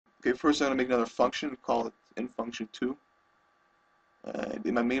Okay, first I'm going to make another function, call it infunction2.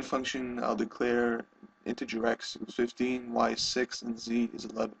 In my main function, I'll declare integer x is 15, y is 6, and z is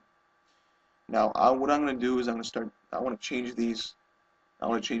 11. Now, what I'm going to do is I want to change these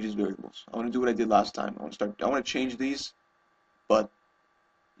variables. I want to do what I did last time. I want to change these, but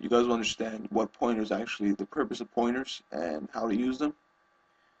you guys will understand what pointers actually, the purpose of pointers and how to use them.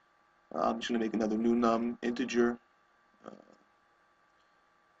 I'm just going to make another new num integer.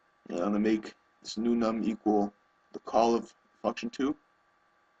 And I'm going to make this new num equal the call of function2,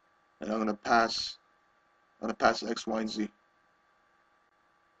 and I'm going to pass x, y, and z.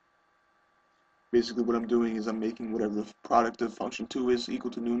 Basically, what I'm doing is I'm making whatever the product of function2 is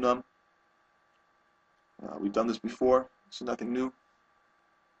equal to new num. We've done this before, so nothing new.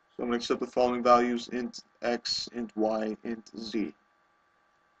 So I'm going to accept the following values: int x, int y, int z.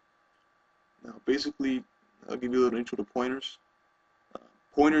 Now, basically, I'll give you a little intro to pointers.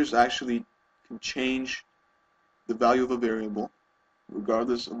 Pointers actually can change the value of a variable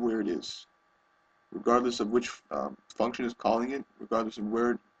regardless of where it is, regardless of which function is calling it, regardless of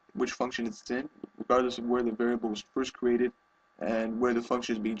which function it's in, regardless of where the variable was first created and where the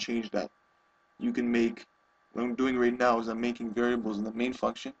function is being changed at. You can make, what I'm doing right now is I'm making variables in the main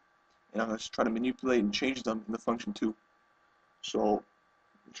function, and I'm going to try to manipulate and change them in the function too. So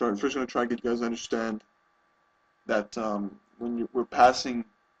I'm first going to try to get you guys to understand that when we're passing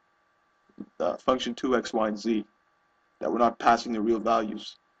function 2, x, y, and z, that we're not passing the real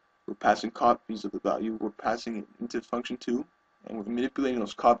values. We're passing copies of the value. We're passing it into function 2, and we're manipulating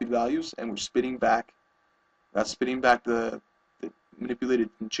those copied values, and we're spitting back. That's spitting back the manipulated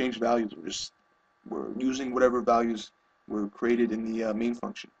and changed values. We're using whatever values were created in the main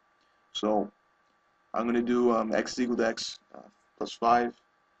function. So I'm going to do x is equal to x plus 5,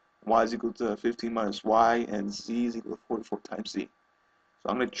 y is equal to 15 minus y, and z is equal to 44 times z. So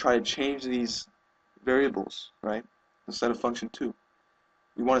I'm going to try to change these variables, right, instead of function 2.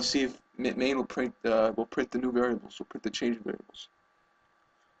 We want to see if main will print the new variables, will print the changed variables.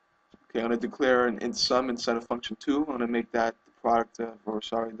 Okay, I'm going to declare an int sum instead of function 2. I'm going to make that the product of,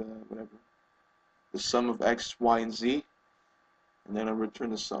 the sum of x, y, and z, and then I'll return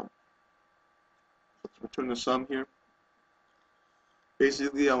the sum. Let's return the sum here.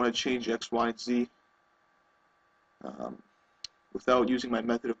 Basically, I want to change x, y, and z without using my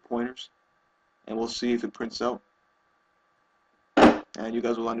method of pointers, and we'll see if it prints out. And you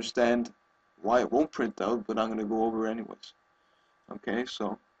guys will understand why it won't print out, but I'm going to go over it anyways. Okay,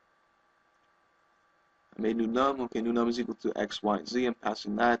 so I made new num. Okay, new num is equal to x, y, and z. I'm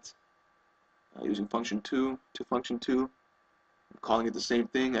passing that using function 2 to function 2. I'm calling it the same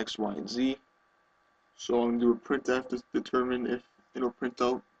thing, x, y, and z. So I'm going to do a printf to determine if it'll print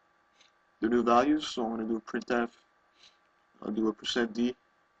out the new values. So I'm going to do a printf. I'll do a %d.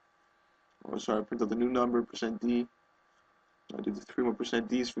 Print out the new number, %d. I'll do the 3 more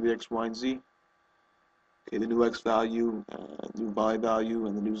 %d's for the x, y, and z. Okay, the new x value, new y value,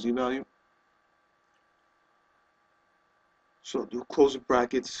 and the new z value. So do close the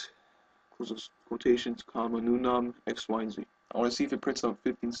brackets, close those quotations, comma, new num, x, y, and z. I want to see if it prints out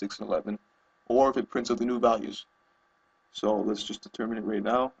 15, 6, and 11, or if it prints out the new values. So let's just determine it right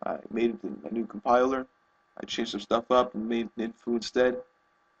now. I made it in a new compiler. I changed some stuff up and made it info instead.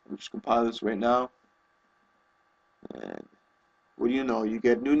 We'll just compile this right now. And what do you know? You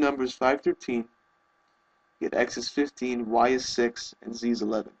get new numbers 5, 13. You get x is 15, y is 6, and z is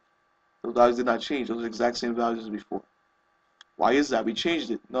 11. Those values did not change. Those are the exact same values as before. Why is that? We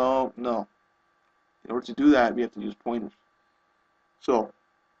changed it. No. In order to do that, we have to use pointers. So,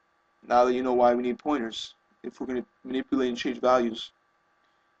 now that you know why we need pointers, if we're going to manipulate and change values,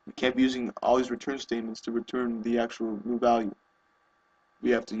 we can't be using all these return statements to return the actual new value.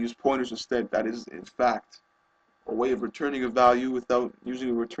 We have to use pointers instead. That is, in fact, a way of returning a value without using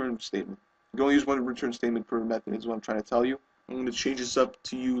a return statement. You can only use one return statement per method, is what I'm trying to tell you. I'm going to change this up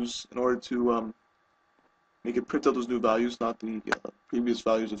to use, in order to make it print out those new values, not the previous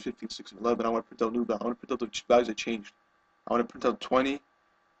values of 15, 6, and 11. I want to print out new values. I want to print out the values that changed. I want to print out 20. I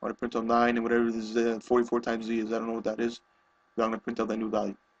want to print out 9, and whatever this 44 times z is. I don't know what that is, but I'm going to print out that new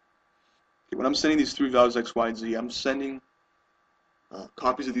value. Okay, when I'm sending these 3 values, x, y, and z, I'm sending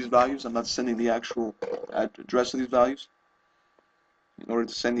copies of these values. I'm not sending the actual address of these values. In order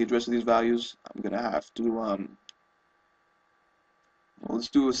to send the address of these values, I'm going to have to, well, let's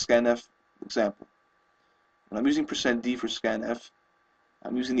do a scanf example. When I'm using %d for scanf,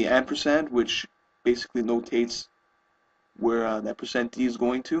 I'm using the ampersand, which basically notates where that %d is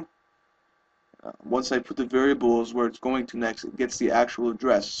going to. Once I put the variables where it's going to next, it gets the actual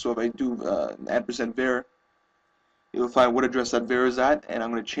address. So if I do an ampersand var, It'll find what address that var is at, and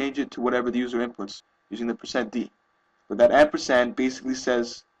I'm going to change it to whatever the user inputs using the %d. But that ampersand basically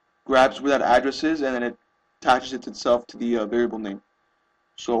says, grabs where that address is, and then it attaches it itself to the variable name.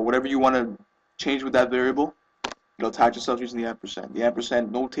 So whatever you want to change with that variable, it'll attach itself using the ampersand. The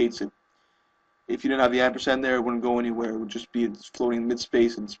ampersand notates it. If you didn't have the ampersand there, it wouldn't go anywhere. It would just be floating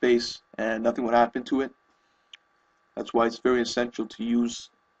mid-space in space, and nothing would happen to it. That's why it's very essential to use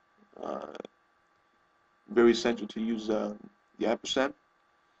the ampersand.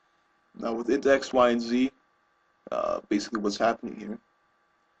 Now with int x, y, and z, basically what's happening here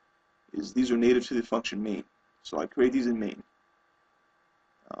is these are native to the function main. So I create these in main.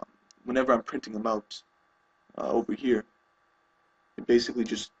 Whenever I'm printing them out over here, it basically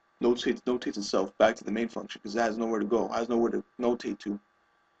just notates itself back to the main function because it has nowhere to go, it has nowhere to notate to.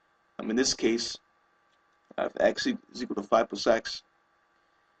 In this case, I have x is equal to 5 plus x.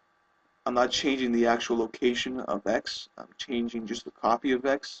 I'm not changing the actual location of x, I'm changing just the copy of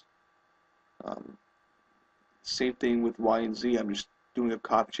x. Same thing with y and z, I'm just doing a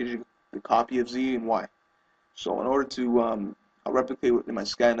copy, changing the copy of z and y. So in order to, I'll replicate it in my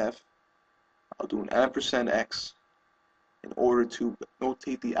scanf, I'll do an ampersand x in order to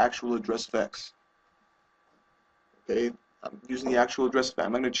notate the actual address of x. Okay, I'm using the actual address of x.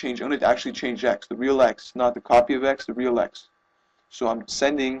 I'm going to actually change x, the real x, not the copy of x, the real x. So I'm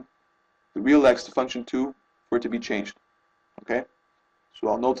sending the real x to function 2 for it to be changed. Okay, so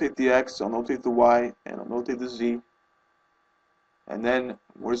I'll notate the x, I'll notate the y, and I'll notate the z. And then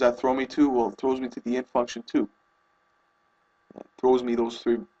where does that throw me to? Well, it throws me to the int function 2. It throws me those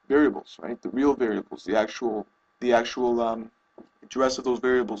 3 variables, right? The real variables, the actual address of those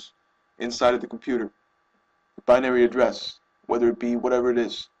variables inside of the computer. The binary address, whether it be whatever it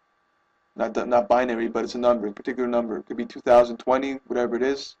is. Not binary, but it's a number, a particular number. It could be 2020, whatever it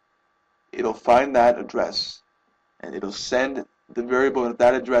is. It'll find that address, and it'll send the variable at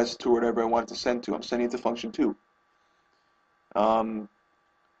that address to whatever I want it to send to. I'm sending it to function 2.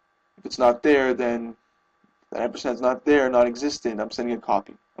 If it's not there, then that ampersand is not there, non-existent. I'm sending a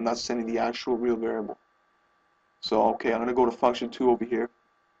copy. I'm not sending the actual real variable. So okay, I'm going to go to function 2 over here,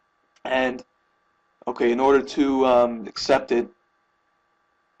 and okay, in order to accept it,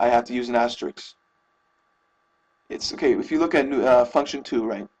 I have to use an asterisk. It's okay if you look at function 2,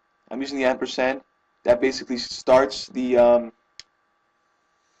 right? I'm using the ampersand. That basically starts the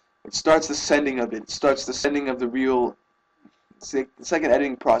sending of it. It starts the sending of the real. It's like an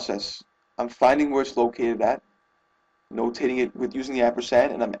editing process. I'm finding where it's located at, notating it with using the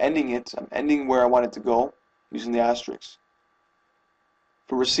ampersand, and I'm ending it. I'm ending where I want it to go using the asterisk.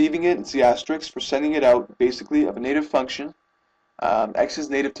 For receiving it, it's the asterisk. For sending it out, basically, of a native function, x is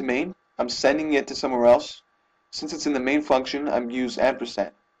native to main. I'm sending it to somewhere else. Since it's in the main function, I'm use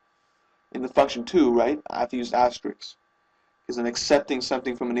ampersand. In the function 2, right, I have to use asterisk because I'm accepting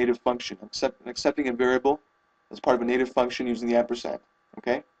something from a native function. I'm accepting a variable as part of a native function using the ampersand.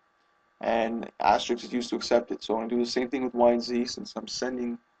 Okay, and asterisk is used to accept it. So I'm going to do the same thing with y and z since I'm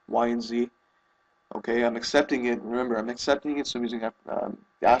sending y and z. Okay, I'm accepting it. Remember, I'm accepting it, so I'm using the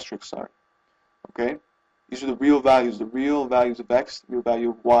asterisk sign. Okay, these are the real values of x, the real value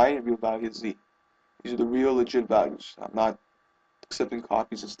of y, the real value of z. These are the real legit values. I'm not accepting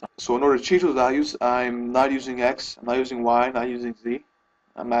copies and stuff. So in order to change those values, I'm not using x, I'm not using y, I'm not using z.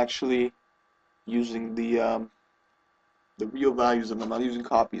 I'm actually using the real values of them. I'm not using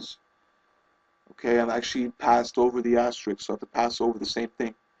copies. Okay, I'm actually passed over the asterisk, so I have to pass over the same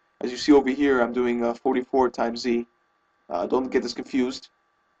thing. As you see over here, I'm doing 44 times z. Don't get this confused.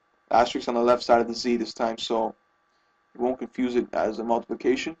 Asterisk on the left side of the z this time, so you won't confuse it as a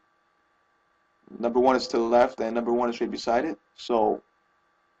multiplication. Number 1 is to the left, and number 1 is right beside it, so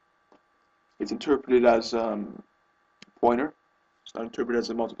it's interpreted as a pointer. It's not interpreted as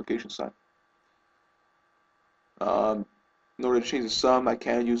a multiplication sign. In order to change the sum, I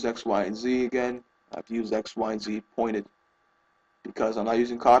can't use x, y, and z again. I have to use x, y, and z pointed because I'm not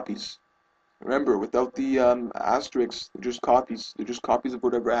using copies. Remember, without the asterisks, they're just copies. They're just copies of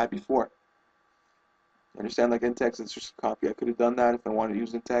whatever I had before. You understand? Like int x, it's just a copy. I could have done that if I wanted to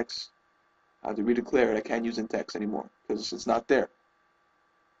use int x. I have to redeclare it. I can't use int x anymore because it's not there.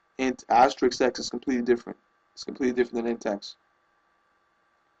 Int asterisk x is completely different. It's completely different than int x.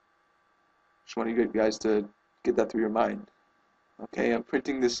 Just want you guys to get that through your mind. Okay, I'm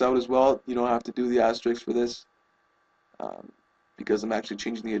printing this out as well. You don't have to do the asterisk for this because I'm actually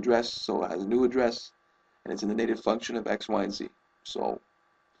changing the address, so it has a new address, and it's in the native function of x, y, and z. So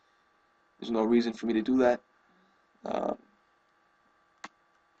there's no reason for me to do that.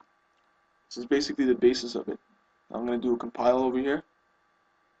 This is basically the basis of it. I'm going to do a compile over here.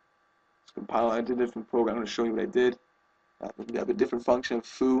 Let's compile. I did a different program. I'm going to show you what I did. We have a different function of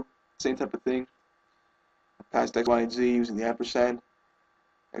foo, same type of thing. I passed x, y, and z using the ampersand.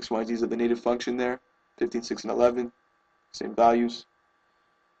 X, y, and z is the native function there. 15, 6, and 11. Same values.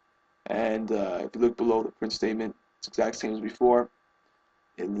 And if you look below the print statement, it's the exact same as before.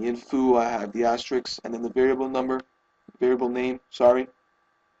 In the int foo, I have the asterisk and then the variable name, sorry.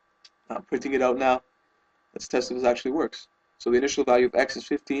 I'm printing it out now. Let's test if this actually works. So the initial value of x is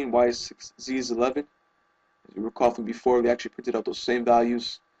 15, y is 6, z is 11. As you recall from before, we actually printed out those same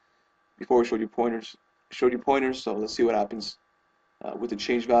values before we showed you pointers. So let's see what happens with the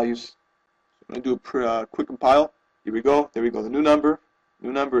change values. So I'm going to do a quick compile. Here we go. There we go. The new number.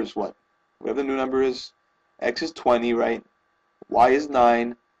 New number is what? Whatever the new number is. X is 20, right? Y is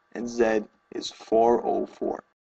 9, and Z is 404.